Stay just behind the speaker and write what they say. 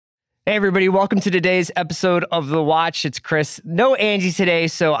Hey, everybody. Welcome to today's episode of The Watch. It's Chris. No Angie today,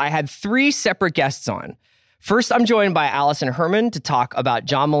 so I had three separate guests on. First, I'm joined by Allison Herman to talk about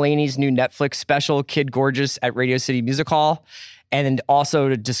John Mulaney's new Netflix special, Kid Gorgeous at Radio City Music Hall, and also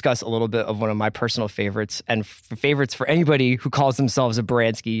to discuss a little bit of one of my personal favorites and favorites for anybody who calls themselves a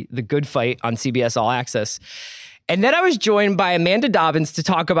Baranski, The Good Fight on CBS All Access. And then I was joined by Amanda Dobbins to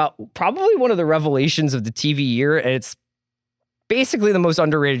talk about probably one of the revelations of the TV year, and it's basically the most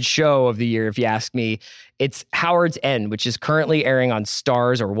underrated show of the year, if you ask me. It's Howard's End, which is currently airing on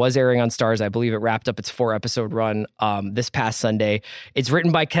Starz, or was airing on Starz. I believe it wrapped up its 4-episode run this past Sunday. It's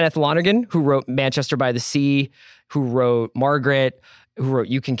written by Kenneth Lonergan, who wrote Manchester by the Sea, who wrote Margaret, who wrote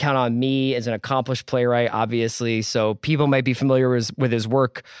You Can Count on Me, as an accomplished playwright, obviously. So people might be familiar with his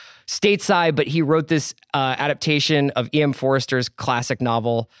work stateside, but he wrote this adaptation of E.M. Forster's classic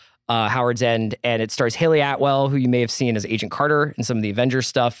novel, Howard's End, and it stars Haley Atwell, who you may have seen as Agent Carter in some of the Avengers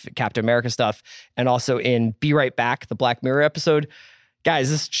stuff, Captain America stuff, and also in Be Right Back, the Black Mirror episode. Guys,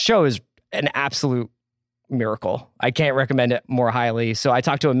 this show is an absolute miracle. I can't recommend it more highly. So I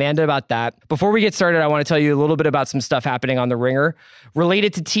talked to Amanda about that. Before we get started, I want to tell you a little bit about some stuff happening on The Ringer.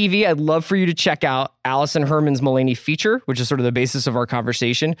 Related to TV, I'd love for you to check out Allison Herman's Mulaney feature, which is sort of the basis of our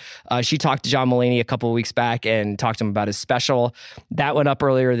conversation. She talked to John Mulaney a couple of weeks back and talked to him about his special. That went up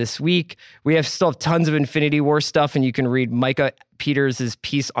earlier this week. We still have tons of Infinity War stuff, and you can read Micah Peters'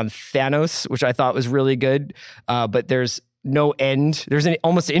 piece on Thanos, which I thought was really good. But there's no end. There's an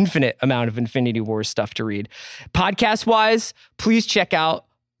almost infinite amount of Infinity War stuff to read. Podcast-wise, please check out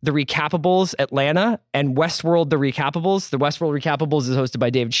The Recapables Atlanta and Westworld The Recapables. The Westworld Recapables is hosted by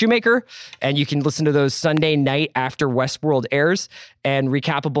David Shoemaker, and you can listen to those Sunday night after Westworld airs. And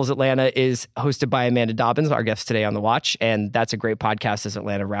Recapables Atlanta is hosted by Amanda Dobbins, our guest today on The Watch, and that's a great podcast as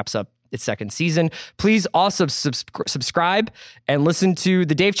Atlanta wraps up its second season. Please also subscribe and listen to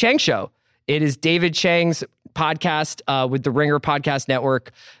The Dave Chang Show. It is David Chang's podcast with the Ringer Podcast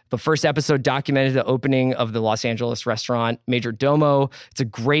Network. The first episode documented the opening of the Los Angeles restaurant Major Domo. It's a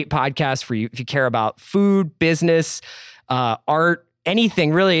great podcast for you if you care about food, business, art,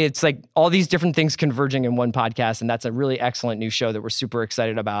 anything really. It's like all these different things converging in one podcast, and that's a really excellent new show that we're super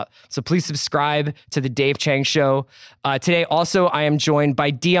excited about. So please subscribe to the Dave Chang Show. Today also I am joined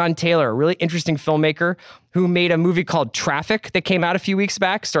by Deon Taylor, a really interesting filmmaker who made a movie called Traffik that came out a few weeks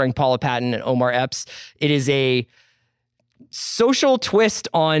back, starring Paula Patton and Omar Epps. It is a social twist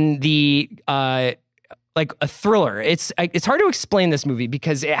on the like a thriller. It's hard to explain this movie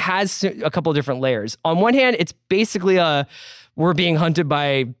because it has a couple of different layers. On one hand, it's basically we're being hunted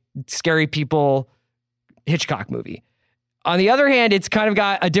by scary people Hitchcock movie. On the other hand, it's kind of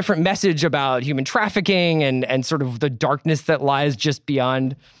got a different message about human trafficking and sort of the darkness that lies just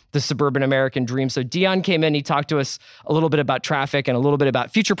beyond the suburban American dream. So Deon came in, he talked to us a little bit about Traffik and a little bit about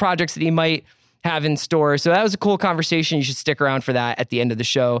future projects that he might have in store. So that was a cool conversation. You should stick around for that at the end of the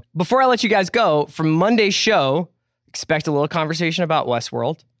show. Before I let you guys go, from Monday's show, expect a little conversation about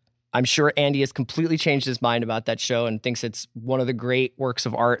Westworld. I'm sure Andy has completely changed his mind about that show and thinks it's one of the great works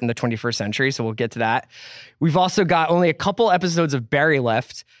of art in the 21st century. So we'll get to that. We've also got only a couple episodes of Barry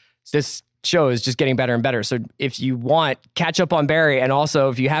left. This show is just getting better and better. So if you want, catch up on Barry. And also,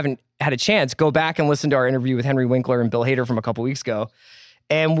 if you haven't had a chance, go back and listen to our interview with Henry Winkler and Bill Hader from a couple weeks ago.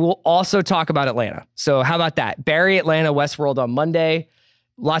 And we'll also talk about Atlanta. So how about that? Barry, Atlanta, Westworld on Monday.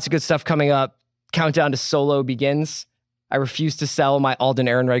 Lots of good stuff coming up. Countdown to Solo begins. I refuse to sell my Alden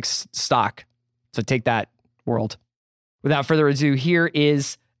Ehrenreich stock. So take that, world. Without further ado, here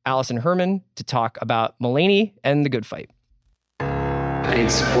is Allison Herman to talk about Mulaney and The Good Fight. I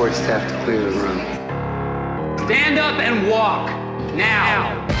need support staff to clear the room. Stand up and walk,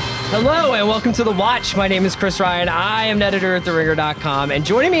 now. Hello and welcome to The Watch. My name is Chris Ryan. I am an editor at TheRinger.com. And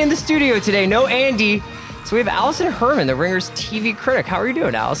joining me in the studio today, no Andy, so we have Allison Herman, The Ringer's TV critic. How are you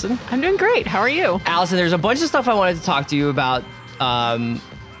doing, Allison? I'm doing great. How are you? Allison, there's a bunch of stuff I wanted to talk to you about,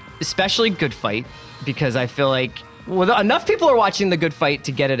 especially Good Fight, because I feel like enough people are watching The Good Fight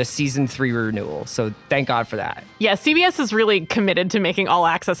to get it a season 3 renewal. So thank God for that. Yeah, CBS is really committed to making all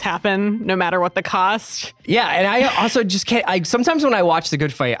access happen, no matter what the cost. Yeah, and I also just can't. Sometimes when I watch The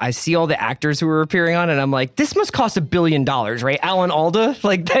Good Fight, I see all the actors who are appearing on, and I'm like, this must cost $1 billion, right? Alan Alda,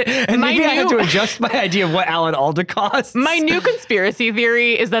 like that. And maybe I had to adjust my idea of what Alan Alda costs. My new conspiracy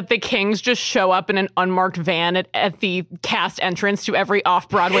theory is that the Kings just show up in an unmarked van at the cast entrance to every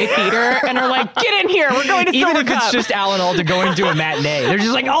off-Broadway theater and are like, get in here, we're going to Silver Even if Cup. It's just Alan Alda going to a matinee. They're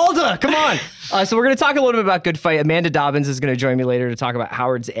just like, Alda, come on. So we're going to talk a little bit about Good Fight. Amanda Dobbins is going to join me later to talk about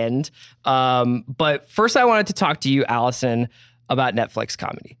Howard's End. But first I wanted to talk to you, Allison, about Netflix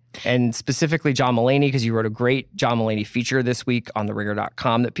comedy. and specifically John Mulaney, because you wrote a great John Mulaney feature this week on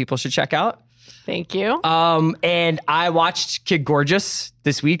theringer.com that people should check out. Thank you. And I watched Kid Gorgeous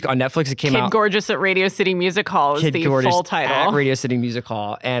this week on Netflix. It came out. Kid Gorgeous at Radio City Music Hall is Kid the Gorgeous full title. At Radio City Music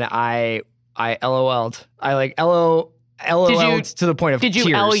Hall. And I LOL'd. I like LOL'd to the point of tears. Did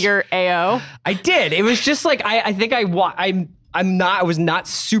you L your AO? I did. It was just like, I think I was not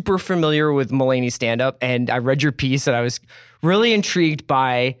super familiar with Mulaney's stand-up, and I read your piece and I was really intrigued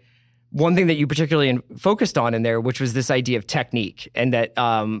by one thing that you particularly focused on in there, which was this idea of technique, and that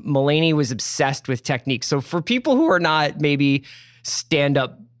Mulaney was obsessed with technique. So for people who are not maybe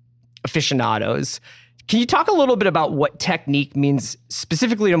stand-up aficionados, can you talk a little bit about what technique means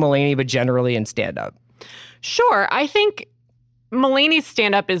specifically to Mulaney, but generally in stand-up? Sure. I think Mulaney's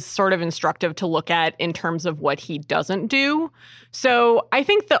stand-up is sort of instructive to look at in terms of what he doesn't do. So I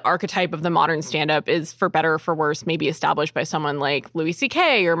think the archetype of the modern stand-up is, for better or for worse, maybe established by someone like Louis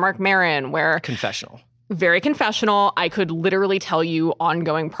C.K. or Mark Maron, where... Confessional. Very confessional. I could literally tell you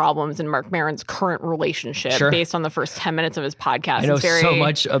ongoing problems in Mark Maron's current relationship based on the first 10 minutes of his podcast. I know so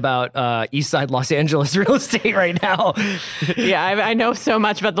much about East Side Los Angeles real estate right now. Yeah, I know so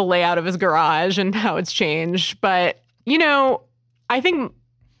much about the layout of his garage and how it's changed. But, you know, I think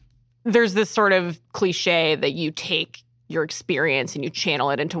there's this sort of cliche that you take your experience and you channel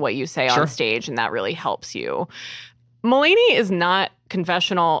it into what you say on stage, and that really helps you. Mulaney is not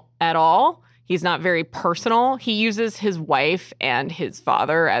confessional at all. He's not very personal. He uses his wife and his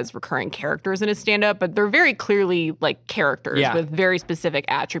father as recurring characters in his stand-up, but they're very clearly like characters with very specific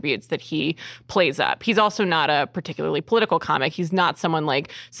attributes that he plays up. He's also not a particularly political comic. He's not someone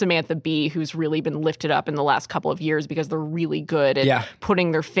like Samantha Bee, who's really been lifted up in the last couple of years because they're really good at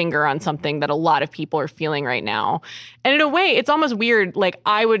putting their finger on something that a lot of people are feeling right now. And in a way, it's almost weird. Like,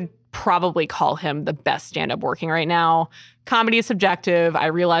 I would probably call him the best stand-up working right now. Comedy is subjective. I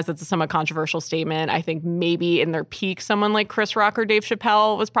realize that's a somewhat controversial statement. I think maybe in their peak, someone like Chris Rock or Dave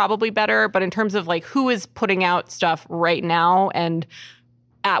Chappelle was probably better. But in terms of like who is putting out stuff right now and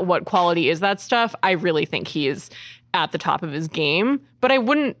at what quality is that stuff, I really think he is at the top of his game. But I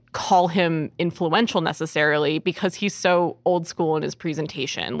wouldn't call him influential necessarily because he's so old school in his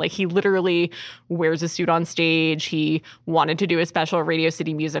presentation. Like, he literally wears a suit on stage. He wanted to do a special at Radio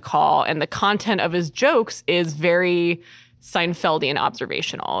City Music Hall, and the content of his jokes is very Seinfeldian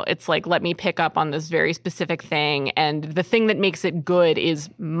observational. It's like, let me pick up on this very specific thing, and the thing that makes it good is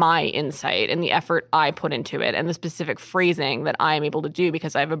my insight and the effort I put into it and the specific phrasing that I'm able to do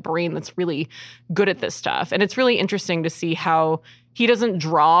because I have a brain that's really good at this stuff. And it's really interesting to see how he doesn't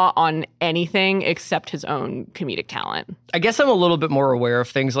draw on anything except his own comedic talent. I guess I'm a little bit more aware of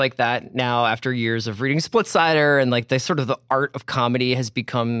things like that now after years of reading Splitsider, and like the sort of the art of comedy has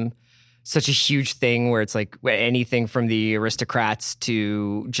become such a huge thing where it's like anything from the Aristocrats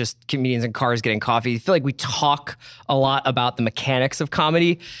to just comedians in cars getting coffee. I feel like we talk a lot about the mechanics of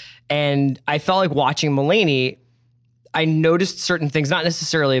comedy. And I felt like watching Mulaney, I noticed certain things, not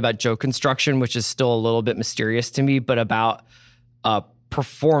necessarily about joke construction, which is still a little bit mysterious to me, but about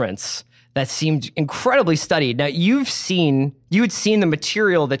performance that seemed incredibly studied. Now, you had seen the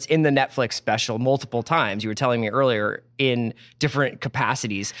material that's in the Netflix special multiple times. You were telling me earlier in different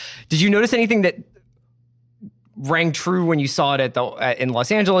capacities. Did you notice anything that rang true when you saw it in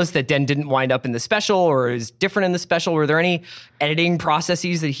Los Angeles that then didn't wind up in the special, or is different in the special? Were there any editing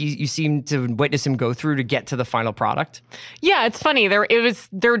processes that you seemed to witness him go through to get to the final product? Yeah, it's funny. There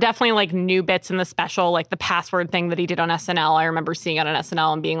were definitely like new bits in the special, like the password thing that he did on SNL. I remember seeing it on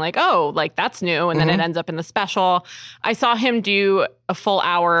SNL and being like, oh, like that's new. And then it ends up in the special. I saw him do a full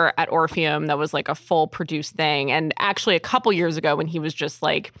hour at Orpheum that was like a full produced thing. And actually a couple years ago when he was just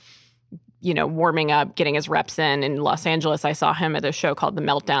like, you know, warming up, getting his reps in Los Angeles, I saw him at a show called The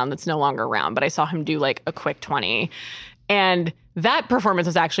Meltdown that's no longer around, but I saw him do like a quick 20. And that performance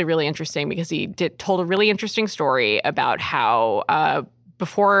was actually really interesting because he told a really interesting story about how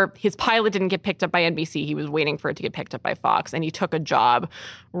before his pilot didn't get picked up by NBC, he was waiting for it to get picked up by Fox, and he took a job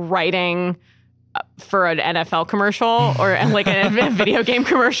writing for an NFL commercial or like a video game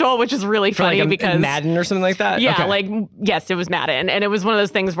commercial, which is really funny like because Madden or something like that. Yeah, okay. like yes, it was Madden, and it was one of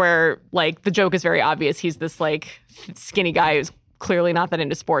those things where like the joke is very obvious. He's this like skinny guy who's clearly not that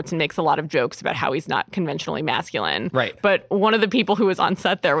into sports and makes a lot of jokes about how he's not conventionally masculine. Right. But one of the people who was on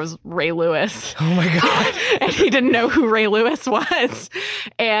set there was Ray Lewis. Oh my God. And he didn't know who Ray Lewis was,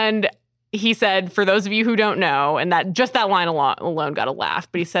 and he said, for those of you who don't know, and that just that line alone got a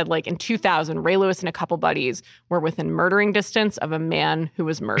laugh, but he said, like, in 2000, Ray Lewis and a couple buddies were within murdering distance of a man who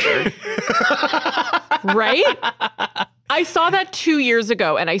was murdered. Right? I saw that 2 years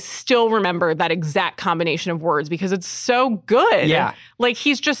ago, and I still remember that exact combination of words because it's so good. Yeah. Like,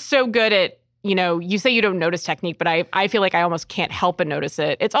 he's just so good at, you say you don't notice technique, but I feel like I almost can't help but notice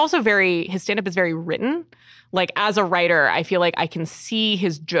it. It's also his stand-up is very written. Like, as a writer, I feel like I can see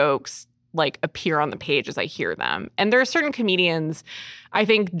his jokes like appear on the page as I hear them. And there are certain comedians, I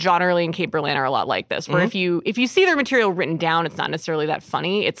think John Early and Kate Berlin are a lot like this, where if you see their material written down, it's not necessarily that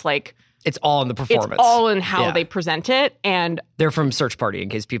funny. It's like, it's all in the performance. It's all in how they present it. And they're from Search Party, in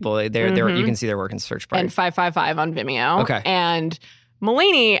case people, you can see their work in Search Party. And 555 on Vimeo. Okay. And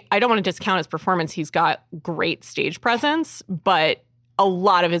Mulaney, I don't want to discount his performance. He's got great stage presence, but a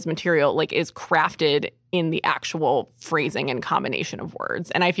lot of his material like is crafted in the actual phrasing and combination of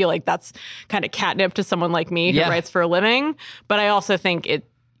words. And I feel like that's kind of catnip to someone like me who writes for a living. But I also think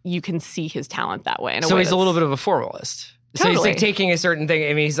you can see his talent that way. So he's a little bit of a formalist. Totally. So he's like taking a certain thing.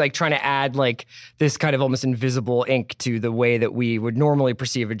 I mean, he's like trying to add like this kind of almost invisible ink to the way that we would normally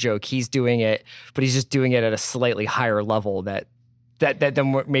perceive a joke. He's doing it, but he's just doing it at a slightly higher level that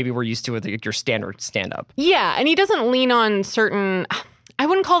than maybe we're used to with like your standard stand-up. Yeah, and he doesn't lean on certain, I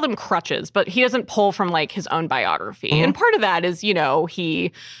wouldn't call them crutches, but he doesn't pull from like his own biography. And part of that is,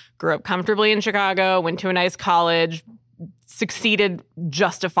 he grew up comfortably in Chicago, went to a nice college, succeeded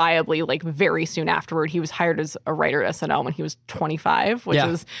justifiably like very soon afterward. He was hired as a writer at SNL when he was 25, which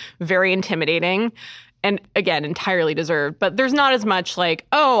is very intimidating. And again, entirely deserved. But there's not as much like,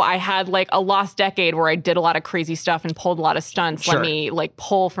 I had like a lost decade where I did a lot of crazy stuff and pulled a lot of stunts. Sure. Let me like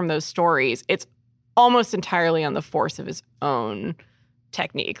pull from those stories. It's almost entirely on the force of his own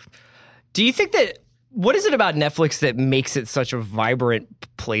technique. Do you think what is it about Netflix that makes it such a vibrant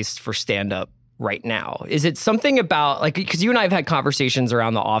place for stand-up right now? Is it something about like, because you and I have had conversations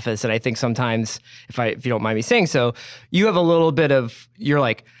around the office, and I think sometimes, if you don't mind me saying so, you have a little bit of, you're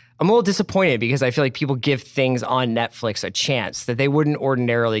like, I'm a little disappointed because I feel like people give things on Netflix a chance that they wouldn't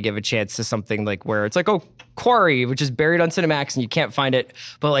ordinarily give a chance to something like where it's like, Quarry, which is buried on Cinemax and you can't find it.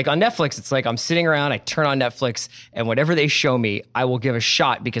 But like on Netflix, it's like I'm sitting around, I turn on Netflix, and whatever they show me, I will give a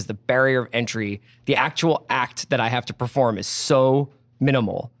shot because the barrier of entry, the actual act that I have to perform is so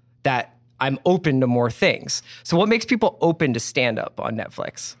minimal that I'm open to more things. So what makes people open to stand-up on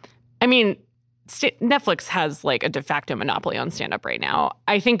Netflix? I mean, Netflix has like a de facto monopoly on stand-up right now.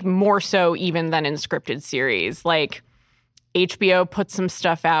 I think more so even than in scripted series. Like HBO puts some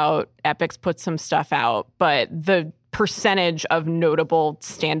stuff out, Epix puts some stuff out, but the percentage of notable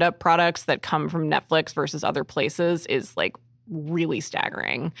stand-up products that come from Netflix versus other places is like really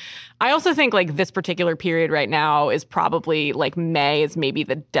staggering. I also think like this particular period right now is probably like May is maybe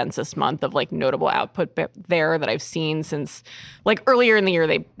the densest month of like notable output there that I've seen since like earlier in the year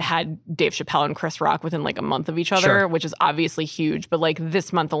they had Dave Chappelle and Chris Rock within like a month of each other, which is obviously huge. But like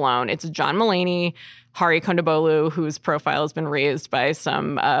this month alone, it's John Mulaney, Hari Kondabolu, whose profile has been raised by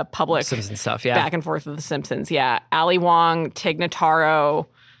some public Simpsons stuff, back and forth with The Simpsons. Yeah. Ali Wong, Tig Notaro,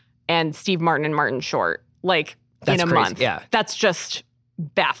 and Steve Martin and Martin Short. Like, that's in a crazy. month. Yeah. That's just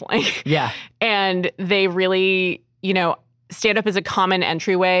baffling. Yeah. And they really, stand-up is a common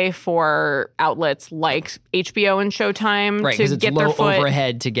entryway for outlets like HBO and Showtime to get low their foot.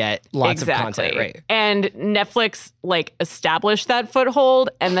 overhead to get lots of content. Right. And Netflix like established that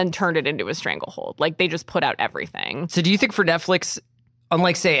foothold and then turned it into a stranglehold. Like they just put out everything. So do you think for Netflix,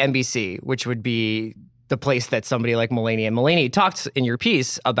 unlike say NBC, which would be the place that somebody like Mulaney talked in your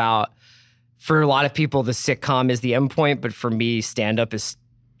piece about, for a lot of people, the sitcom is the endpoint, but for me, stand-up is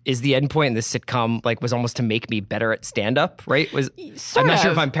the endpoint, and the sitcom like was almost to make me better at stand-up, right? I'm not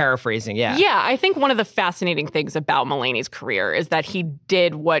sure if I'm paraphrasing, yeah. Yeah, I think one of the fascinating things about Mulaney's career is that he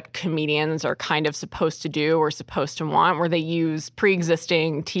did what comedians are kind of supposed to do or supposed to want, where they use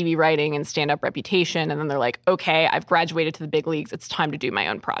pre-existing TV writing and stand-up reputation, and then they're like, okay, I've graduated to the big leagues, it's time to do my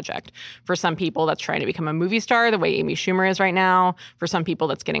own project. For some people, that's trying to become a movie star, the way Amy Schumer is right now. For some people,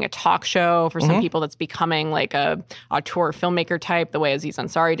 that's getting a talk show. For some people, that's becoming like a auteur filmmaker type, the way Aziz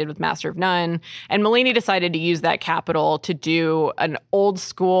Ansari did with Master of None. And Mulaney decided to use that capital to do an old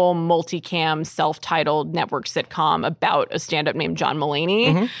school multicam self-titled network sitcom about a stand-up named John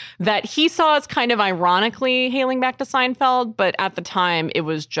Mulaney that he saw as kind of ironically hailing back to Seinfeld, but at the time it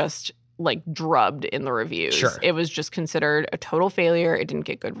was just like drubbed in the reviews. Sure. It was just considered a total failure. It didn't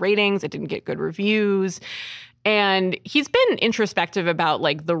get good ratings. It didn't get good reviews. And he's been introspective about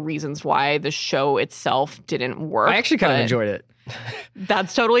like the reasons why the show itself didn't work. I actually kind of enjoyed it.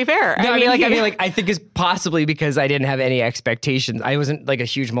 That's totally fair. No, I think it's possibly because I didn't have any expectations. I wasn't like a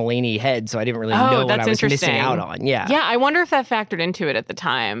huge Mulaney head, so I didn't really know what I was missing out on. Yeah. Yeah, I wonder if that factored into it at the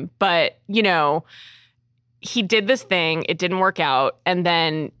time. But, he did this thing, it didn't work out, and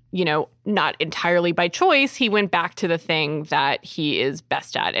then not entirely by choice, he went back to the thing that he is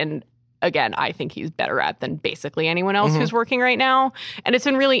best at. And again, I think he's better at than basically anyone else who's working right now. And it's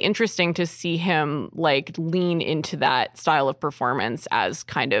been really interesting to see him like lean into that style of performance as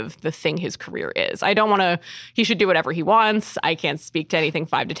kind of the thing his career is. I don't want to, he should do whatever he wants. I can't speak to anything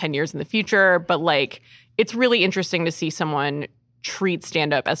 5 to 10 years in the future, but like, it's really interesting to see someone treat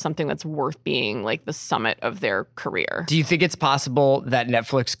stand-up as something that's worth being like the summit of their career. Do you think it's possible that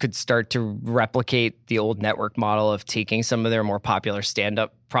Netflix could start to replicate the old network model of taking some of their more popular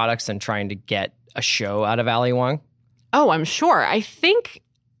stand-up products and trying to get a show out of Ali Wong? Oh, I'm sure. I think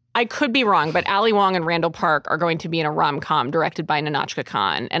I could be wrong, but Ali Wong and Randall Park are going to be in a rom-com directed by Nahnatchka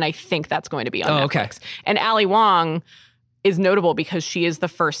Khan, and I think that's going to be on Netflix. Okay. And Ali Wong is notable because she is the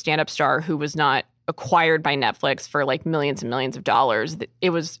first stand-up star who was not acquired by Netflix for like millions and millions of dollars. It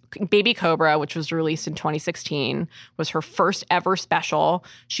was Baby Cobra, which was released in 2016, was her first ever special.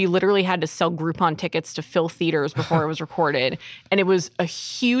 She literally had to sell Groupon tickets to fill theaters before it was recorded. And it was a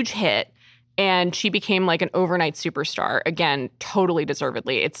huge hit. And she became like an overnight superstar. Again, totally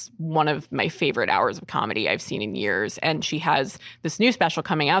deservedly. It's one of my favorite hours of comedy I've seen in years. And she has this new special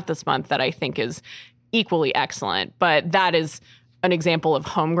coming out this month that I think is equally excellent. But that is an example of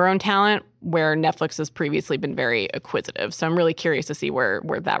homegrown talent where Netflix has previously been very acquisitive. So I'm really curious to see where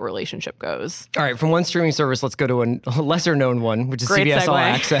that relationship goes. All right, from one streaming service, let's go to a lesser-known one, which is Great CBS segue. All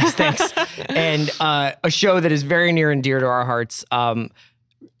Access. Thanks. And a show that is very near and dear to our hearts,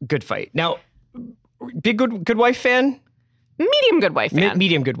 Good Fight. Now, big Good Wife fan? Medium Good Wife fan.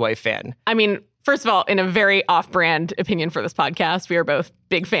 Medium Good Wife fan. I mean, first of all, in a very off-brand opinion for this podcast, we are both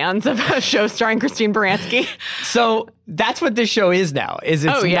big fans of a show starring Christine Baranski. So that's what this show is now. It's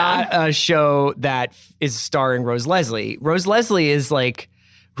not a show that is starring Rose Leslie. Rose Leslie is like,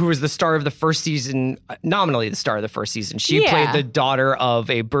 who was the star of the first season, nominally the star of the first season. She played the daughter of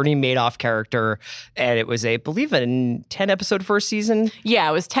a Bernie Madoff character, and it was, I believe, a 10-episode first season. Yeah,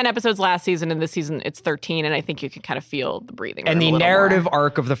 it was 10 episodes last season, and this season it's 13, and I think you can kind of feel the breathing room. And the a narrative more.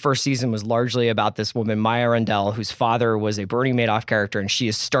 arc of the first season was largely about this woman, Maya Rundell, whose father was a Bernie Madoff character, and she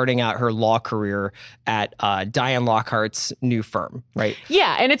is starting out her law career at Diane Lockhart's new firm, right?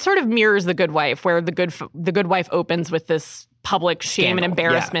 Yeah, and it sort of mirrors The Good Wife, where The Good Wife opens with this public shame and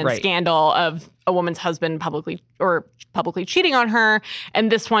embarrassment scandal of a woman's husband publicly cheating on her.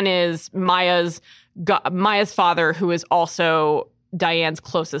 And this one is Maya's father, who is also Diane's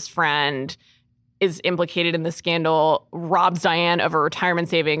closest friend, is implicated in the scandal, robs Diane of her retirement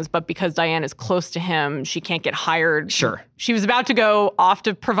savings, but because Diane is close to him, she can't get hired. Sure. She was about to go off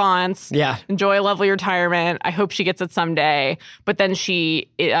to Provence, enjoy a lovely retirement. I hope she gets it someday. But then she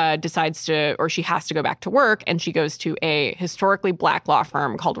decides to, or she has to go back to work, and she goes to a historically black law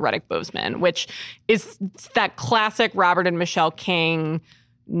firm called Reddick Bozeman, which is that classic Robert and Michelle King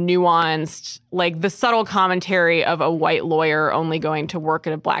nuanced, like the subtle commentary of a white lawyer only going to work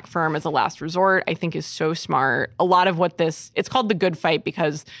at a black firm as a last resort, I think is so smart. A lot of what it's called The Good Fight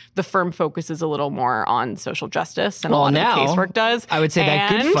because the firm focuses a little more on social justice and a lot of the casework does. I would say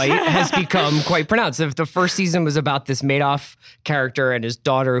that Good Fight has become quite pronounced. If the first season was about this Madoff character and his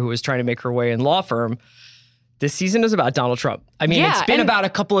daughter who was trying to make her way in law firm, this season is about Donald Trump. I mean, it's been about a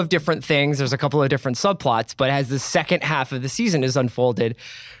couple of different things. There's a couple of different subplots, but as the second half of the season is unfolded,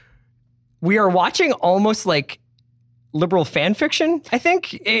 we are watching almost like liberal fan fiction, I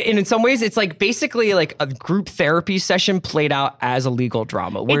think. And in some ways, it's like basically like a group therapy session played out as a legal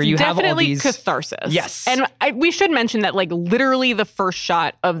drama where you have all these... catharsis. Yes. And we should mention that like literally the first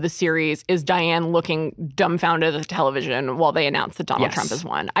shot of the series is Diane looking dumbfounded at the television while they announce that Donald Trump has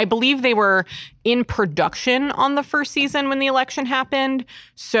won. I believe they were in production on the first season when the election happened.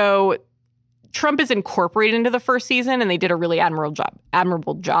 So Trump is incorporated into the first season, and they did a really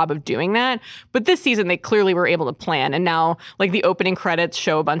admirable job of doing that. But this season, they clearly were able to plan. And now, like, the opening credits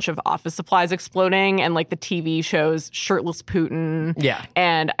show a bunch of office supplies exploding, and like the TV shows shirtless Putin. Yeah.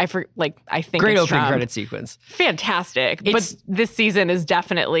 And I think great it's opening Trump. credit sequence. Fantastic. But this season is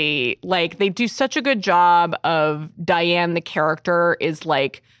definitely like they do such a good job of Diane, the character, is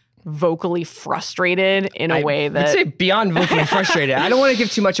like vocally frustrated in a way that... I'd say beyond vocally frustrated. I don't want to give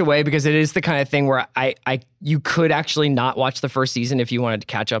too much away because it is the kind of thing where you could actually not watch the first season if you wanted to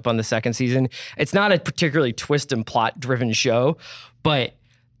catch up on the second season. It's not a particularly twist and plot driven show, but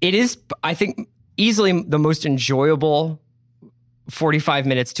it is, I think, easily the most enjoyable 45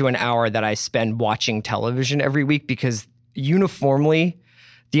 minutes to an hour that I spend watching television every week because uniformly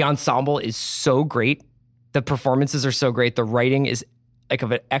the ensemble is so great. The performances are so great. The writing is like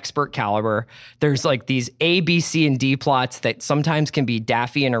of an expert caliber. There's like these A, B, C, and D plots that sometimes can be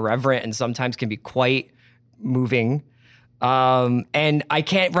daffy and irreverent and sometimes can be quite moving. And I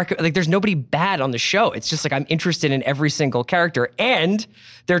can't like there's nobody bad on the show. It's just like I'm interested in every single character. And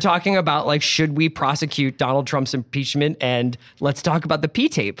they're talking about like, should we prosecute Donald Trump's impeachment? And let's talk about the P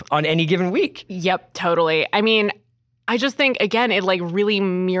tape on any given week. Yep, totally. I mean, I just think, again, it like really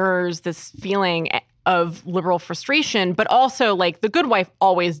mirrors this feeling of liberal frustration, but also like The Good Wife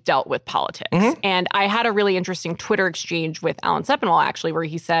always dealt with politics. And I had a really interesting Twitter exchange with Alan Sepinwall, actually, where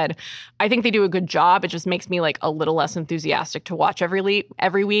he said, I think they do a good job. It just makes me like a little less enthusiastic to watch every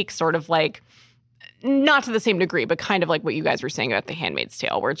week, sort of like, not to the same degree, but kind of like what you guys were saying about The Handmaid's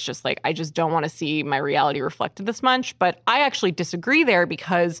Tale, where it's just like, I just don't want to see my reality reflected this much. But I actually disagree there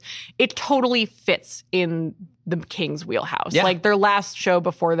because it totally fits in the King's wheelhouse. Yeah. Like their last show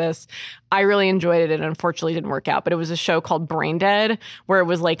before this, I really enjoyed it and unfortunately didn't work out, but it was a show called Brain Dead where it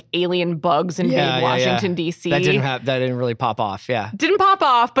was like alien bugs invade Washington, D.C. That didn't really pop off, Didn't pop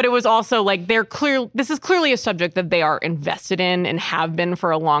off, but it was also like this is clearly a subject that they are invested in and have been for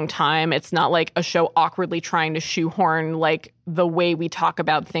a long time. It's not like a show awkwardly trying to shoehorn like the way we talk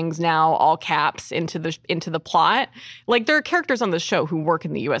about things now, all caps, into the plot. Like there are characters on the show who work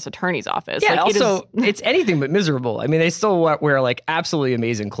in the U.S. Attorney's office. Yeah, like, also, it's anything but miserable. I mean, they still wear like absolutely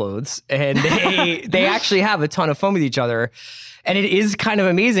amazing clothes, and they actually have a ton of fun with each other. And it is kind of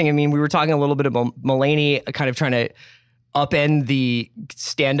amazing. I mean, we were talking a little bit about Mulaney kind of trying to upend the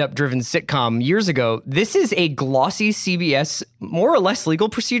stand-up driven sitcom years ago. This is a glossy CBS, more or less legal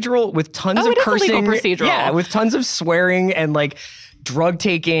procedural with tons of cursing. A legal procedural. Yeah, with tons of swearing and like drug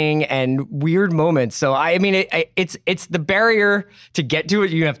taking and weird moments. So I mean, it's the barrier to get to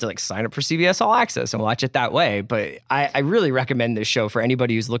it. You have to like sign up for CBS All Access and watch it that way. But I really recommend this show for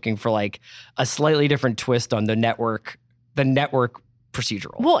anybody who's looking for like a slightly different twist on the network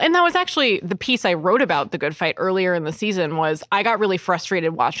procedural. Well, and that was actually the piece I wrote about The Good Fight earlier in the season. Was I got really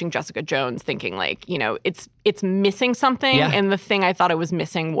frustrated watching Jessica Jones, thinking like, you know, it's missing something. Yeah. And the thing I thought it was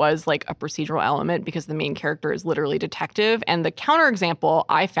missing was like a procedural element because the main character is literally detective. And the counterexample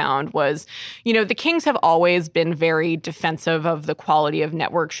I found was, you know, the Kings have always been very defensive of the quality of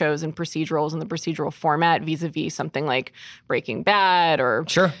network shows and procedurals and the procedural format vis-a-vis something like Breaking Bad or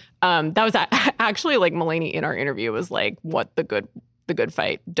Sure. That was actually like Mulaney in our interview was like, what the Good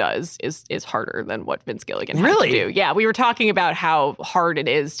Fight does is harder than what Vince Gilligan had to do. Yeah, we were talking about how hard it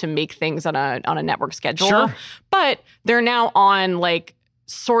is to make things on a network schedule. Sure. But they're now on like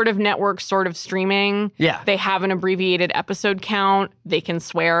sort of network, sort of streaming. Yeah. They have an abbreviated episode count. They can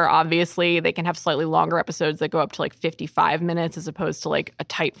swear, obviously. They can have slightly longer episodes that go up to like 55 minutes as opposed to like a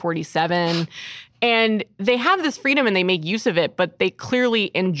tight 47. And they have this freedom and they make use of it, but they clearly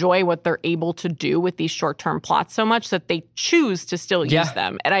enjoy what they're able to do with these short-term plots so much that they choose to still use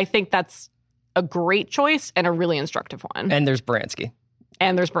them. And I think that's a great choice and a really instructive one. And there's Baranski.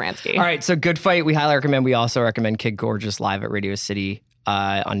 All right, so Good Fight, we highly recommend. We also recommend Kid Gorgeous live at Radio City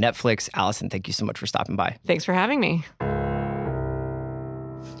on Netflix. Allison, thank you so much for stopping by. Thanks for having me.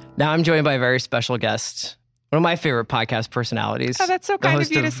 Now I'm joined by a very special guest, one of my favorite podcast personalities. Oh, that's so kind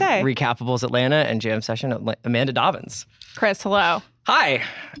of you to say. Recapables Atlanta and Jam Session, Amanda Dobbins. Chris, hello. Hi.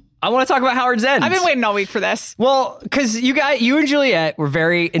 I want to talk about Howard's End. I've been waiting all week for this. Well, because you and Juliet were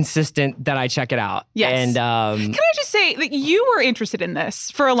very insistent that I check it out. Yes. And can I just say that you were interested in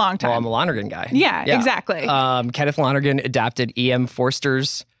this for a long time? Well, I'm a Lonergan guy. Yeah, exactly. Kenneth Lonergan adapted E.M.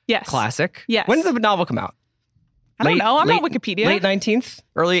 Forster's classic. Yes. When did the novel come out? I don't know. I'm not Wikipedia. Late 19th?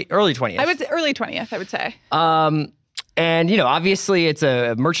 Early 20th? I would say early 20th, I would say. And, you know, obviously it's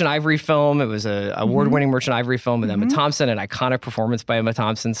a Merchant Ivory film. It was an award-winning Merchant Ivory film with Emma Thompson, an iconic performance by Emma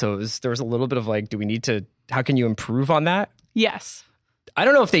Thompson. So there was a little bit of like, how can you improve on that? Yes. I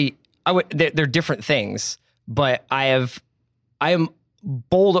don't know if they're different things, but I am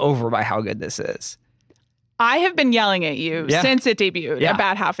bowled over by how good this is. I have been yelling at you since it debuted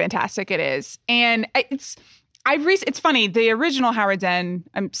about how fantastic it is. And it's funny. The original Howard's End,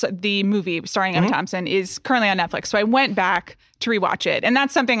 the movie starring Emma Thompson, is currently on Netflix. So I went back to rewatch it. And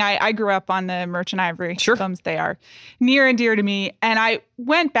that's something I grew up on the Merchant Ivory films. They are near and dear to me. And I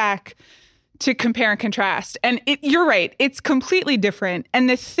went back to compare and contrast. And you're right. It's completely different. And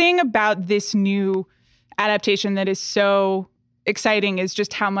the thing about this new adaptation that is so exciting is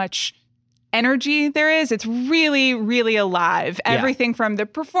just how much energy there is. It's really, really alive. Everything from the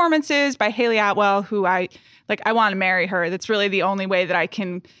performances by Haley Atwell, who I want to marry her. That's really the only way that I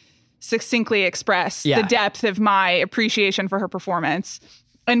can succinctly express the depth of my appreciation for her performance.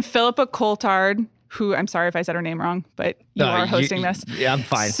 And Philippa Coulthard, who, I'm sorry if I said her name wrong, but you are hosting this. Yeah, I'm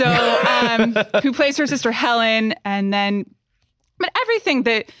fine. So, who plays her sister Helen, and then, but everything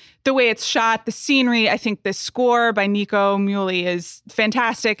that the way it's shot, the scenery. I think the score by Nico Mulaney is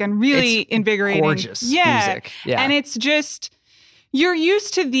fantastic and really invigorating. Gorgeous music. Yeah. And it's just, you're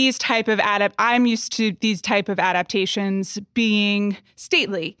used to these type of I'm used to these type of adaptations being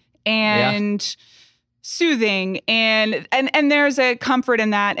stately and soothing, and there's a comfort in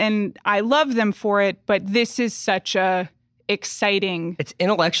that, and I love them for it. But this is such a exciting. It's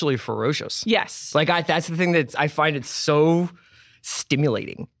intellectually ferocious. Yes, like that's the thing that I find it so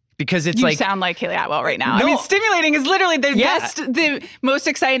stimulating. Because it's you sound like Haley Atwell right now. No. I mean, stimulating is literally the most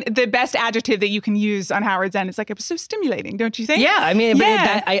exciting, the best adjective that you can use on Howard's End. It's like, it was so stimulating, don't you think? Yeah, I mean, but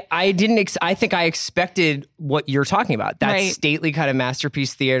I think I expected what you're talking about. That stately kind of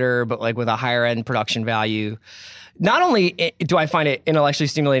masterpiece theater, but like with a higher end production value. Not only do I find it intellectually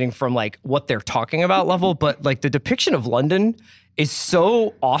stimulating from like what they're talking about level, but like the depiction of London is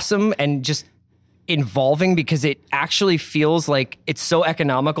so awesome and just involving, because it actually feels like it's so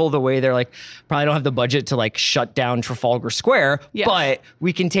economical the way they're like, probably don't have the budget to like shut down Trafalgar Square, but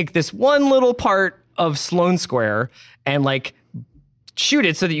we can take this one little part of Sloane Square and like shoot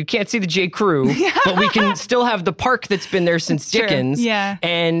it so that you can't see the J. Crew, but we can still have the park that's been there since Dickens. Yeah.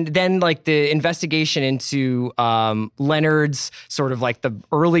 And then like the investigation into Leonard's sort of like the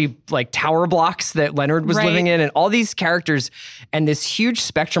early like tower blocks that Leonard was living in, and all these characters and this huge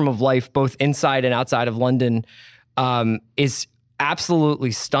spectrum of life, both inside and outside of London, is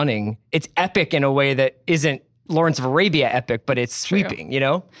absolutely stunning. It's epic in a way that isn't Lawrence of Arabia epic, but it's sweeping, you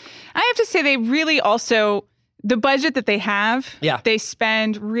know? I have to say, they really also, the budget that they have, they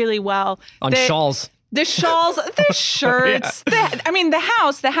spend really well. On shawls. The shawls, the shirts.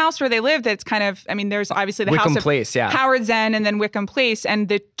 The house where they live, that's kind of, I mean, there's obviously the Wickham house of Place, Howard's End and then Wickham Place, and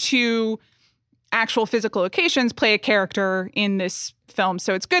the two actual physical locations play a character in this film.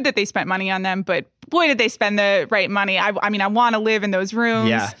 So it's good that they spent money on them, but boy, did they spend the right money. I mean, I want to live in those rooms.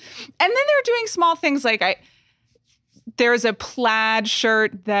 Yeah. And then they're doing small things like there's a plaid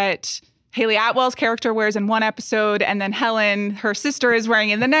shirt that Haley Atwell's character wears in one episode, and then Helen, her sister, is wearing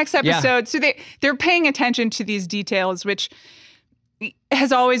in the next episode. So they're paying attention to these details, which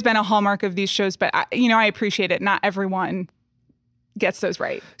has always been a hallmark of these shows. But I appreciate it. Not everyone gets those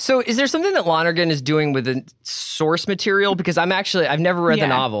right. So is there something that Lonergan is doing with the source material? Because I've never read the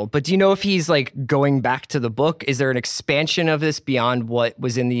novel, but do you know if he's like going back to the book? Is there an expansion of this beyond what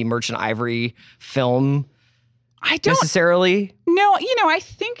was in the Merchant Ivory film? I don't necessarily. No, I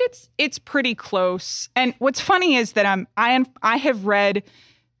think it's pretty close. And what's funny is that I have read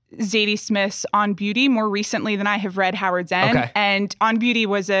Zadie Smith's On Beauty more recently than I have read Howard's End. Okay. And On Beauty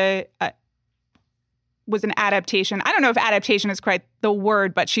was an adaptation. I don't know if adaptation is quite the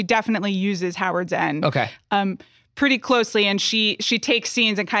word, but she definitely uses Howard's End. Pretty closely, and she takes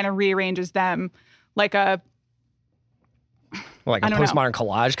scenes and kind of rearranges them like a postmodern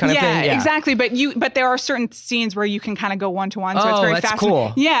collage kind of thing. Yeah, exactly. But there are certain scenes where you can kind of go one-to-one, so it's very that's fascinating.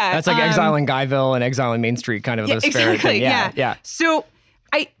 Cool. Yeah. That's like Exile in Guyville and Exile in Main Street, kind of those fair thing. Yeah. So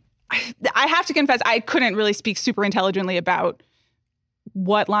I have to confess, I couldn't really speak super intelligently about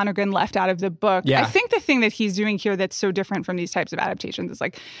what Lonergan left out of the book. Yeah. I think the thing that he's doing here that's so different from these types of adaptations is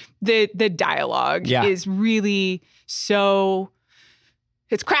like the dialogue is really so...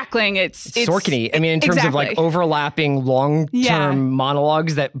 It's crackling. It's Sorkin-y. I mean, in terms of like overlapping long-term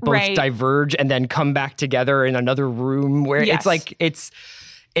monologues that both diverge and then come back together in another room where it's like, it's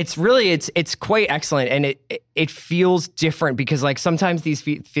quite excellent. And it feels different because like sometimes these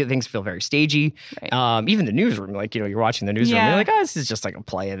things feel very stagey. Right. Even the newsroom, like, you're watching the newsroom, you're like, oh, this is just like a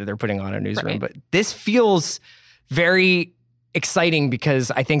play that they're putting on a newsroom. Right. But this feels very exciting because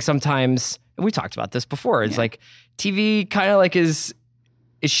I think sometimes, and we talked about this before, it's like TV kind of like is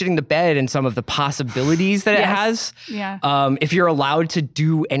shitting the bed in some of the possibilities that it has. Yeah. If you're allowed to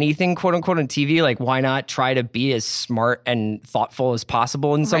do anything, quote unquote, on TV, like why not try to be as smart and thoughtful as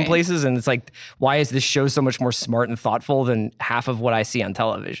possible in some places? And it's like, why is this show so much more smart and thoughtful than half of what I see on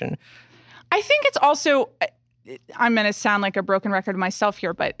television? I think it's also, I'm going to sound like a broken record myself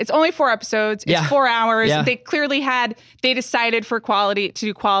here, but it's only 4 episodes. It's 4 hours. Yeah. They decided to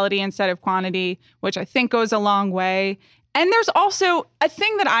do quality instead of quantity, which I think goes a long way. And there's also a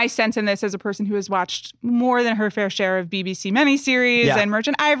thing that I sense in this as a person who has watched more than her fair share of BBC miniseries and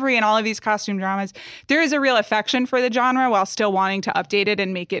Merchant Ivory and all of these costume dramas. There is a real affection for the genre while still wanting to update it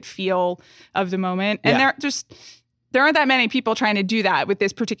and make it feel of the moment. And there aren't that many people trying to do that with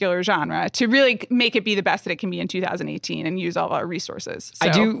this particular genre to really make it be the best that it can be in 2018 and use all of our resources. So,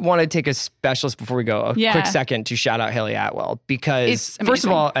 I do want to take a specialist before we go, quick second to shout out Haley Atwell because first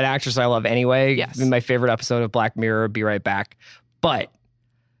of all, an actress I love anyway. Yes. In my favorite episode of Black Mirror, Be Right Back. But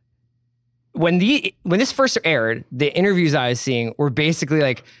when this first aired, the interviews I was seeing were basically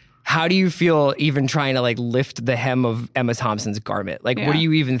like, how do you feel even trying to like lift the hem of Emma Thompson's garment? Like, what are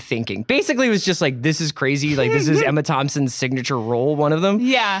you even thinking? Basically, it was just like, this is crazy. Like, this is Emma Thompson's signature role, one of them.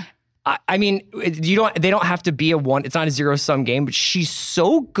 Yeah. I mean, they don't have to be it's not a zero-sum game, but she's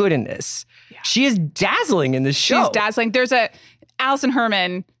so good in this. Yeah. She is dazzling in this show. She's dazzling. There's Alison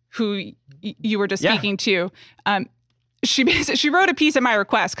Herman, who you were just speaking to. She wrote a piece at my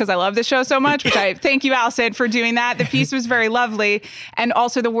request because I love this show so much, which I thank you, Alison, for doing that. The piece was very lovely. And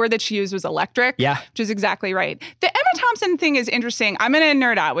also the word that she used was electric, which is exactly right. The Emma Thompson thing is interesting. I'm going to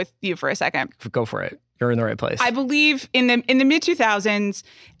nerd out with you for a second. Go for it. You're in the right place. I believe in the mid-2000s,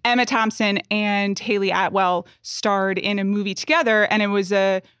 Emma Thompson and Haley Atwell starred in a movie together, and it was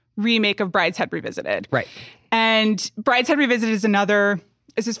a remake of Brideshead Revisited. Right. And Brideshead Revisited is another...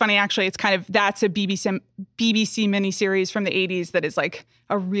 This is funny, actually. It's that's a BBC miniseries from the 80s that is like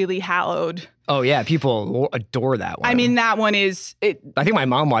a really hallowed. Oh, yeah. People adore that one. I mean, that one is... I think my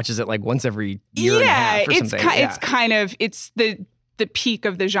mom watches it like once every year and a half or something. It's the peak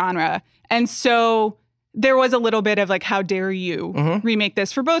of the genre. And so there was a little bit of like, how dare you remake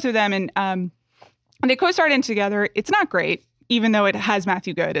this for both of them? And they co-starred in together. It's not great, even though it has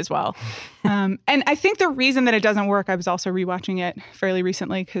Matthew Good as well. And I think the reason that it doesn't work, I was also rewatching it fairly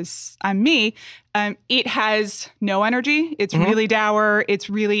recently because I'm me. It has no energy. It's really dour.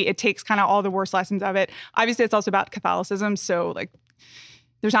 It takes kind of all the worst lessons of it. Obviously, it's also about Catholicism. So like,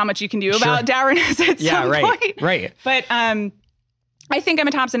 there's not much you can do about dourness at some point. Right. But I think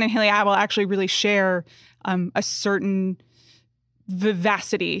Emma Thompson and Haley Atwell actually really share a certain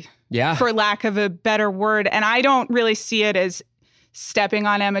vivacity, for lack of a better word. And I don't really see it as stepping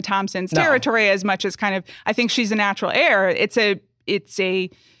on Emma Thompson's territory as much as kind of, I think she's a natural heir. It's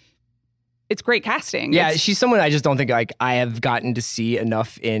great casting. Yeah, she's someone I just don't think like I have gotten to see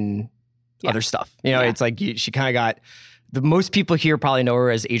enough in other stuff. You know, it's like she kind of got most people here probably know her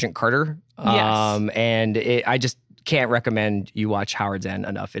as Agent Carter. And I just can't recommend you watch Howard's End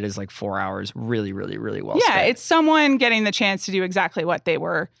enough. It is like 4 hours, really, really, really well spent. It's someone getting the chance to do exactly what they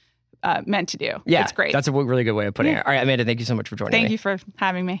were meant to do. Yeah, it's great. That's a really good way of putting it. All right, Amanda, thank you so much for joining me. Thank you for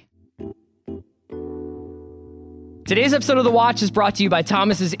having me. Today's episode of The Watch is brought to you by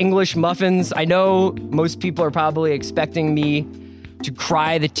Thomas's English Muffins. I know most people are probably expecting me to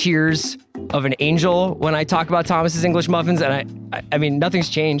cry the tears of an angel when I talk about Thomas's English Muffins, and I mean, nothing's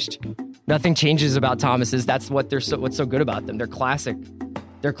changed. Nothing changes about Thomas's. That's what's so good about them. They're classic.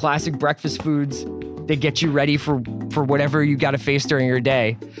 They're classic breakfast foods. They get you ready for whatever you got to face during your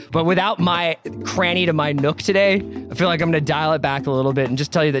day. But without my cranny to my nook today, I feel like I'm going to dial it back a little bit and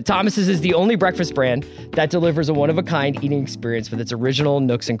just tell you that Thomas's is the only breakfast brand that delivers a one-of-a-kind eating experience with its original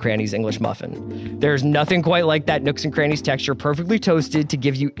Nooks and Crannies English muffin. There's nothing quite like that Nooks and Crannies texture, perfectly toasted to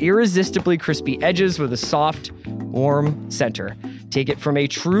give you irresistibly crispy edges with a soft, warm center. Take it from a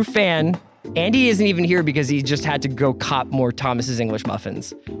true fan. Andy isn't even here because he just had to go cop more Thomas's English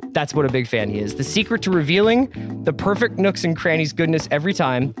Muffins. That's what a big fan he is. The secret to revealing the perfect Nooks and Crannies goodness every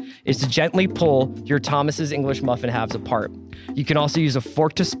time is to gently pull your Thomas's English Muffin halves apart. You can also use a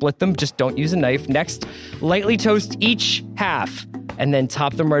fork to split them, just don't use a knife. Next, lightly toast each half and then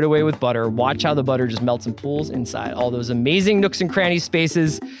top them right away with butter. Watch how the butter just melts and pools inside all those amazing Nooks and Crannies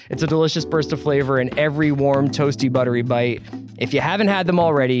spaces. It's a delicious burst of flavor in every warm, toasty, buttery bite. If you haven't had them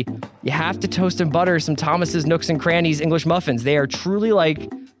already, you have to toast and butter some Thomas's Nooks and Crannies English Muffins. They are truly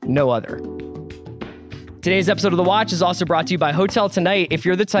like no other. Today's episode of The Watch is also brought to you by Hotel Tonight. If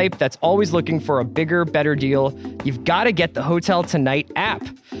you're the type that's always looking for a bigger, better deal, you've got to get the Hotel Tonight app.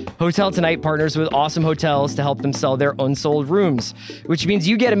 Hotel Tonight partners with awesome hotels to help them sell their unsold rooms, which means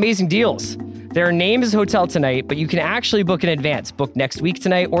you get amazing deals. Their name is Hotel Tonight, but you can actually book in advance. Book next week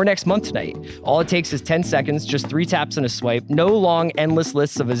tonight or next month tonight. All it takes is 10 seconds, just 3 taps and a swipe. No long, endless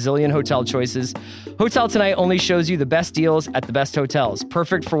lists of a zillion hotel choices. Hotel Tonight only shows you the best deals at the best hotels.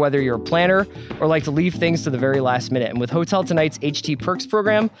 Perfect for whether you're a planner or like to leave things to the very last minute. And with Hotel Tonight's HT Perks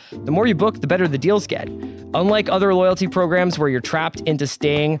program, the more you book, the better the deals get. Unlike other loyalty programs where you're trapped into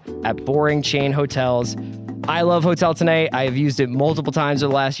staying at boring chain hotels, I love Hotel Tonight. I have used it multiple times over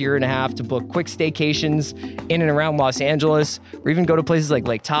the last year and a half to book quick staycations in and around Los Angeles, or even go to places like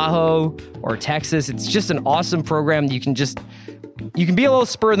Lake Tahoe or Texas. It's just an awesome program. You can be a little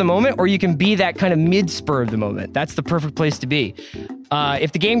spur of the moment, or you can be that kind of mid spur of the moment. That's the perfect place to be.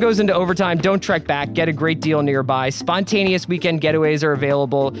 If the game goes into overtime, don't trek back. Get a great deal nearby. Spontaneous weekend getaways are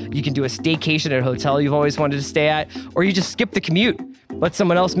available. You can do a staycation at a hotel you've always wanted to stay at, or you just skip the commute. Let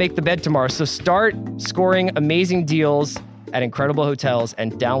someone else make the bed tomorrow. So start scoring amazing deals at incredible hotels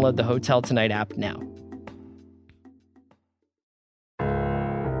and download the Hotel Tonight app now.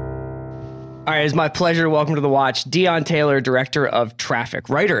 All right, it's my pleasure to welcome to the watch Deon Taylor, director of Traffik,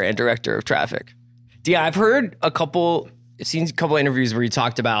 writer and director of Traffik. Deon, I've seen a couple interviews where you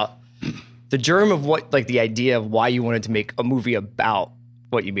talked about the germ of what, like the idea of why you wanted to make a movie about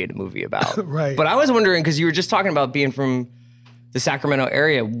what you made a movie about. Right. But I was wondering, because you were just talking about being from the Sacramento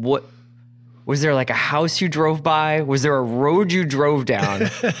area, what was there like a house you drove by? Was there a road you drove down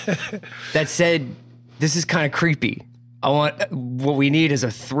that said, this is kind of creepy? What we need is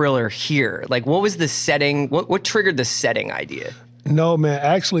a thriller here. Like, what was the setting? What triggered the setting idea? No, man.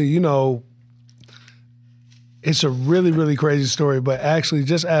 Actually, it's a really, really crazy story. But actually,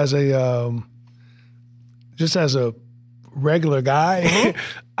 just as a regular guy,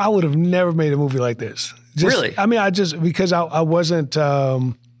 I would have never made a movie like this. Really? I mean, because I wasn't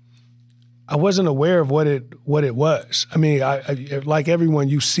aware of what it was. I mean, I like everyone,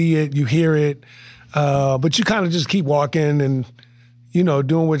 you see it, you hear it. But you kind of just keep walking and,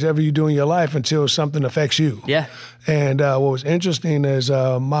 doing whatever you do in your life until something affects you. Yeah. And what was interesting is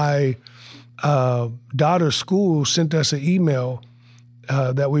my daughter's school sent us an email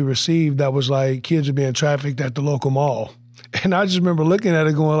that we received that was like, kids are being trafficked at the local mall. And I just remember looking at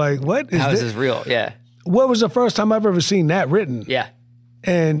it going like, what is How this? is this real? Yeah. What was the first time I've ever seen that written? Yeah.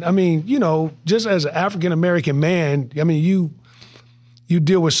 And I mean, just as an African-American man, I mean, you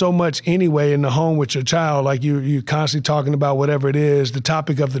deal with so much anyway in the home with your child. Like you're constantly talking about whatever it is, the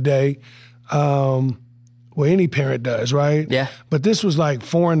topic of the day. Well, any parent does, right? Yeah. But this was like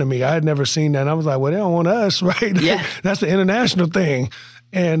foreign to me. I had never seen that. And I was like, well, they don't want us, right? Yeah. That's the international thing.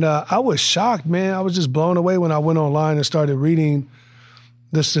 And I was shocked, man. I was just blown away when I went online and started reading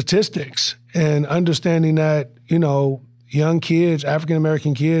the statistics and understanding that, young kids,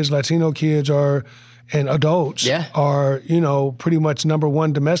 African-American kids, Latino kids and adults are, pretty much number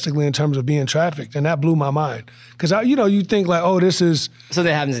one domestically in terms of being trafficked. And that blew my mind. Because, you think like, oh, this is... So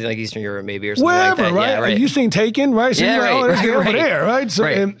that happens in like Eastern Europe maybe or something wherever, like that. right? Yeah, right. You seen Taken, right? So yeah, you're like, right, oh, that's over right. there, right? So,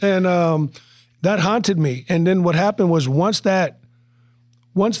 right. And that haunted me. And then what happened was once that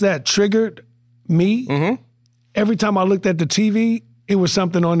triggered me, every time I looked at the TV, it was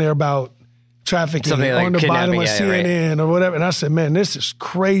something on there about trafficking Something like on the bottom of CNN right. or whatever. And I said, man, this is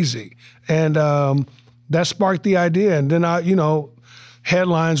crazy. And that sparked the idea. And then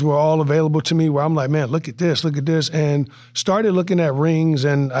headlines were all available to me where I'm like, man, look at this, and started looking at rings.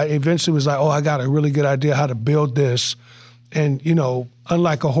 And I eventually was like, oh, I got a really good idea how to build this. And,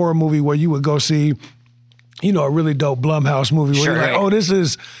 unlike a horror movie where you would go see, a really dope Blumhouse movie where Sure, you're like, right. oh, this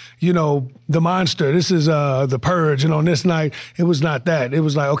is, The Monster, this is The Purge, and on this night, it was not that. It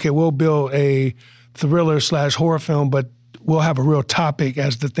was like, okay, we'll build a thriller/horror film, but we'll have a real topic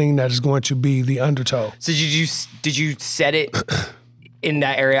as the thing that is going to be the undertow. So did you set it in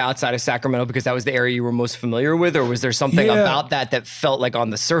that area outside of Sacramento because that was the area you were most familiar with, or was there something about that felt like on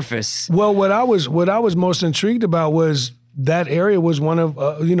the surface? Well, what I was most intrigued about was that area was one of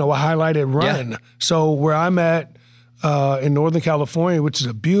a highlighted run. Yeah. So where I'm at in Northern California, which is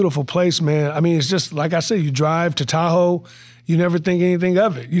a beautiful place, man. I mean, it's just like I said, you drive to Tahoe, you never think anything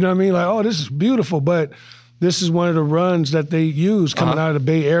of it. You know what I mean? Like, oh, this is beautiful, but this is one of the runs that they use coming out of the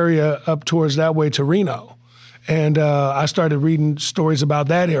Bay Area up towards that way to Reno. And I started reading stories about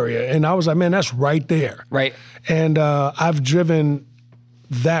that area. And I was like, man, that's right there. Right. And I've driven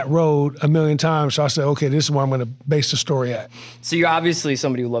that road a million times. So I said, okay, this is where I'm going to base the story at. So you're obviously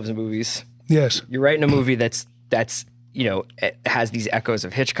somebody who loves movies. Yes. You're writing a movie that's it has these echoes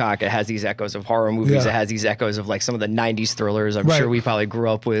of Hitchcock. It has these echoes of horror movies. Yeah. It has these echoes of like some of the 90s thrillers I'm Right. sure we probably grew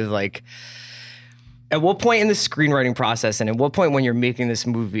up with. Like, at what point in the screenwriting process and at what point when you're making this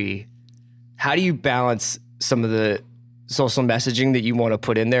movie, how do you balance some of the social messaging that you want to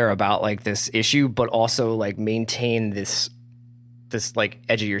put in there about like this issue, but also like maintain this like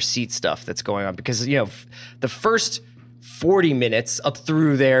edge of your seat stuff that's going on? Because, the first 40 minutes up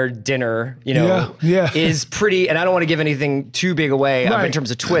through their dinner, Yeah. is pretty, and I don't want to give anything too big away in Right.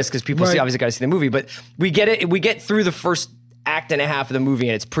 terms of twists because people Right. obviously got to see the movie, but we get through the first act and a half of the movie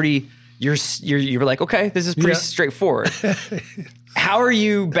and it's pretty, you're like, okay, this is pretty straightforward. How are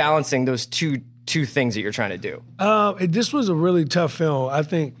you balancing those two things that you're trying to do? This was a really tough film. I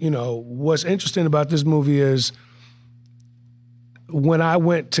think, what's interesting about this movie is when I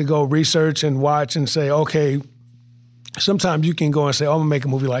went to go research and watch and say, okay, sometimes you can go and say, oh, I'm gonna make a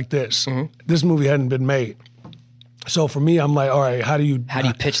movie like this. Mm-hmm. This movie hadn't been made. So for me, I'm like, all right, how do you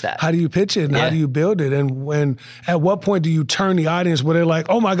pitch that? How do you pitch it and how do you build it? And at what point do you turn the audience where they're like,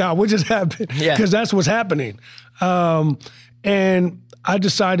 oh my God, what just happened? Yeah. Because that's what's happening. And I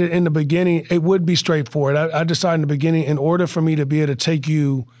decided in the beginning, it would be straightforward. I decided in the beginning, in order for me to be able to take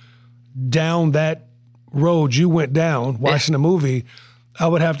you down that road you went down watching the movie, I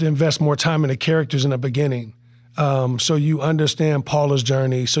would have to invest more time in the characters in the beginning. So you understand Paula's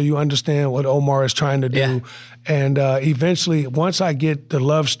journey, so you understand what Omar is trying to do. Yeah. And eventually, once I get the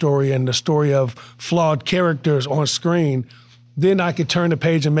love story and the story of flawed characters on screen, then I could turn the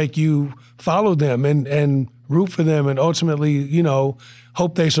page and make you follow them and root for them and ultimately, you know,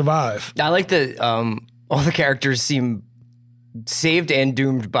 hope they survive. I like that all the characters seem saved and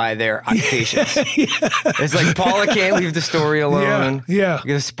doomed by their occupations. It's like Paula can't leave the story alone. Yeah. You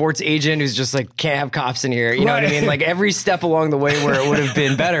get a sports agent who's just like, can't have cops in here. You know what I mean? Like every step along the way where it would have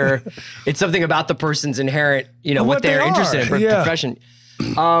been better, it's something about the person's inherent, you know, what they're interested in, profession.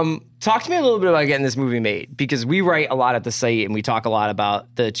 Talk to me a little bit about getting this movie made, because we write a lot at the site and we talk a lot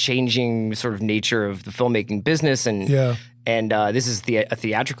about the changing sort of nature of the filmmaking business. And this is a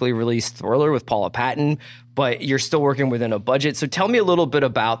theatrically released thriller with Paula Patton, but you're still working within a budget. So tell me a little bit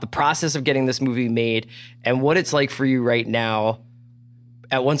about the process of getting this movie made and what it's like for you right now,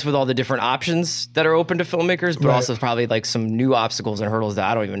 at once with all the different options that are open to filmmakers, but also probably like some new obstacles and hurdles that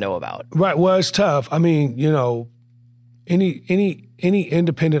I don't even know about. Right. Well, it's tough. I mean, you know, any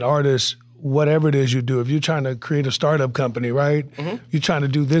independent artist, whatever it is you do, if you're trying to create a startup company, right? You're trying to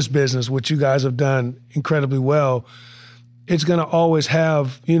do this business, which you guys have done incredibly well. It's going to always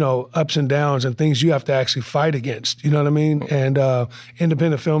have, you know, ups and downs and things you have to actually fight against. You know what I mean? And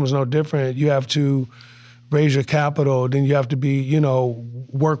independent film is no different. You have to raise your capital, then you have to be, you know,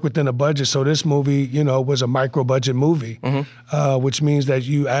 work within a budget. So this movie, you know, was a micro budget movie, which means that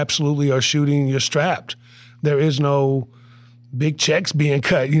you absolutely are shooting, you're strapped. There is no big checks being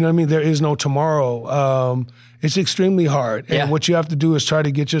cut. You know what I mean? There is no tomorrow. It's extremely hard. And what you have to do is try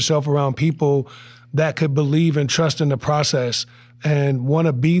to get yourself around people that could believe and trust in the process and want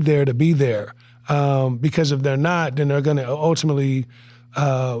to be there to be there. Because if they're not, then they're going to ultimately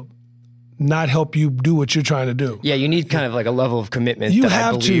not help you do what you're trying to do. Yeah, you need kind of like a level of commitment. You that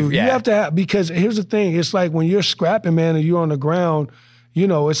have I believe, to. You have to have, because here's the thing. It's like when you're scrapping, man, and you're on the ground, you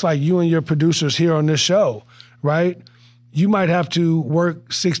know, it's like you and your producers here on this show, right? You might have to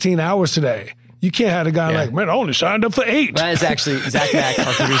work 16 hours today. You can't have a guy like, man, I only signed up for 8. That is actually, Zach Mack,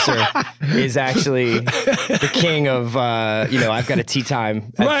 our producer, is actually the king of, I've got a tea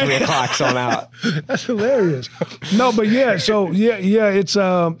time at 3 o'clock, so I'm out. That's hilarious. No, but it's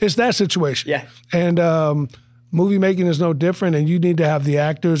that situation. Yeah. And movie making is no different, and you need to have the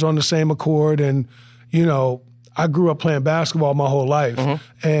actors on the same accord. And, you know, I grew up playing basketball my whole life,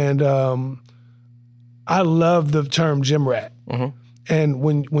 and I love the term gym rat. And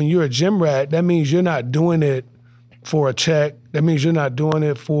when you're a gym rat, that means you're not doing it for a check. That means you're not doing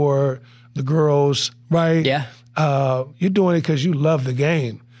it for the girls, right? Yeah. You're doing it because you love the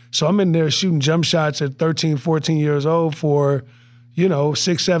game. So I'm in there shooting jump shots at 13, 14 years old for,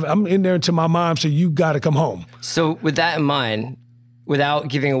 6, 7. I'm in there until my mom said, you got to come home. So with that in mind, without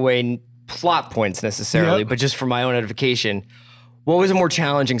giving away plot points necessarily, but just for my own edification, what was a more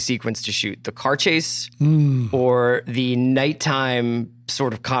challenging sequence to shoot? The car chase or the nighttime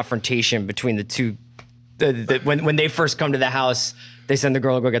sort of confrontation between the two? When they first come to the house, they send the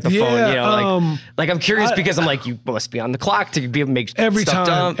girl to go get the phone. I'm curious because I'm like, you must be on the clock to be able to make every stuff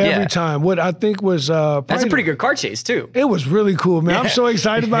time. dumb. Every time. What I think was that's a pretty good car chase too. It was really cool, man. I'm so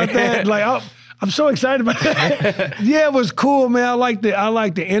excited about that. I'm so excited about that. Yeah, it was cool, man. I like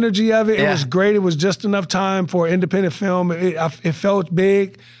the energy of it. It was great. It was just enough time for independent film. It felt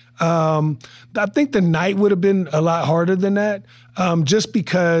big. I think the night would have been a lot harder than that, just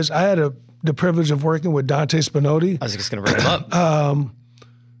because I had the privilege of working with Dante Spinotti. I was just going to bring him up.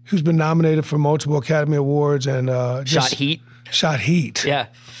 Who's been nominated for multiple Academy Awards and Shot Heat. Yeah.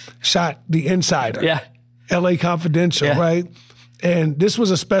 Shot The Insider. Yeah. LA Confidential, right? And this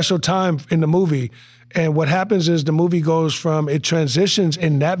was a special time in the movie. And what happens is the movie it transitions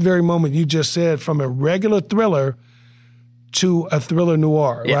in that very moment you just said from a regular thriller to a thriller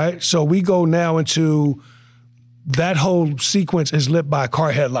noir, right? So we go now into that whole sequence is lit by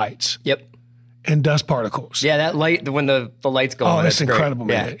car headlights. Yep. And dust particles. Yeah, that light, when the lights go on. Oh, it's incredible,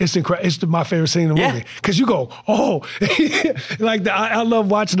 great. man. Yeah. It's incredible. It's my favorite scene in the movie. Because you go, oh. I love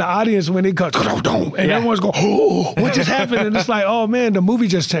watching the audience when it goes, and everyone's going, oh, what just happened? And it's like, oh, man, the movie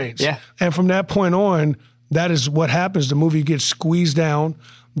just changed. Yeah. And from that point on, that is what happens. The movie gets squeezed down,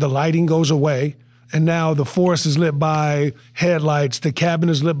 the lighting goes away, and now the forest is lit by headlights. The cabin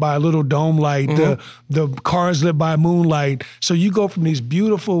is lit by a little dome light. The car is lit by moonlight. So you go from these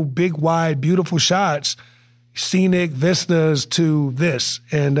beautiful, big, wide, beautiful shots, scenic vistas to this.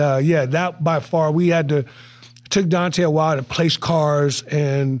 And that by far, took Dante a while to place cars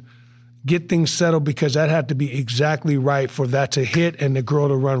and get things settled because that had to be exactly right for that to hit and the girl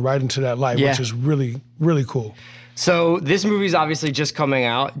to run right into that light, which is really, really cool. So this movie's obviously just coming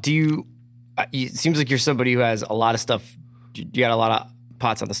out. It seems like you're somebody who has a lot of stuff. You got a lot of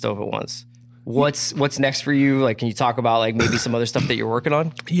pots on the stove at once. What's next for you? Like, can you talk about like maybe some other stuff that you're working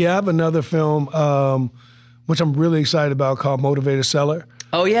on? Yeah, I have another film, which I'm really excited about called Motivated Seller.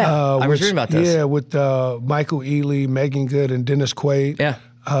 Oh yeah, I was reading about this. Yeah, with Michael Ealy, Megan Good, and Dennis Quaid. Yeah.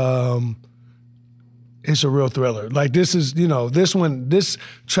 It's a real thriller. Like this is, this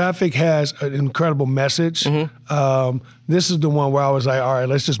Traffik has an incredible message. This is the one where I was like, all right,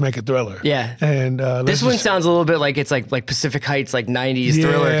 let's just make a thriller. Yeah. And this one sounds a little bit like it's like Pacific Heights, like 90s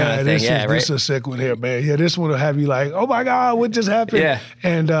thriller kind of thing. This is a sick one here, man. Yeah, this one will have you like, oh my God, what just happened? Yeah.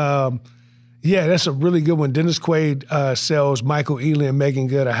 And that's a really good one. Dennis Quaid sells Michael Ealy and Megan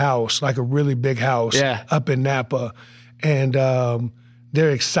Good a house, like a really big house up in Napa. And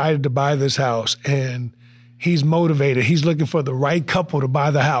they're excited to buy this house, and he's motivated. He's looking for the right couple to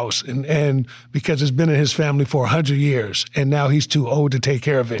buy the house, and because it's been in his family for 100 years, and now he's too old to take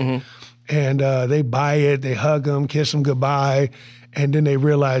care of it. And they buy it, they hug him, kiss him goodbye, and then they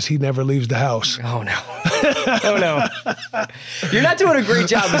realize he never leaves the house. Oh, no. Oh, no. You're not doing a great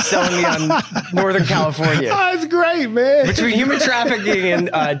job of selling me on Northern California. Oh, it's great, man. Between human trafficking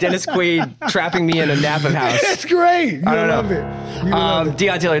and Dennis Quaid trapping me in a Napa house. It's great. I don't know. Love it.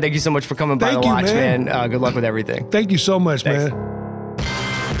 Deon Taylor, thank you so much for coming by the watch, man. Good luck with everything. Thank you so much, Thanks. man.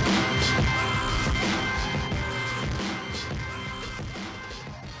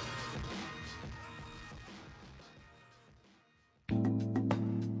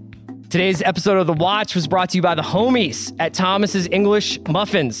 Today's episode of The Watch was brought to you by the homies at Thomas's English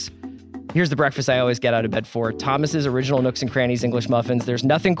Muffins. Here's the breakfast I always get out of bed for. Thomas's original Nooks and Crannies English Muffins. There's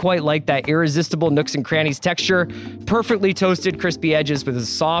nothing quite like that irresistible Nooks and Crannies texture. Perfectly toasted, crispy edges with a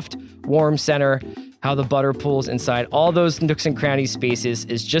soft, warm center. How the butter pulls inside all those Nooks and Crannies spaces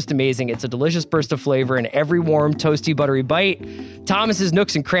is just amazing. It's a delicious burst of flavor in every warm, toasty, buttery bite. Thomas's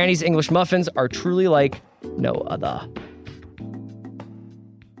Nooks and Crannies English Muffins are truly like no other.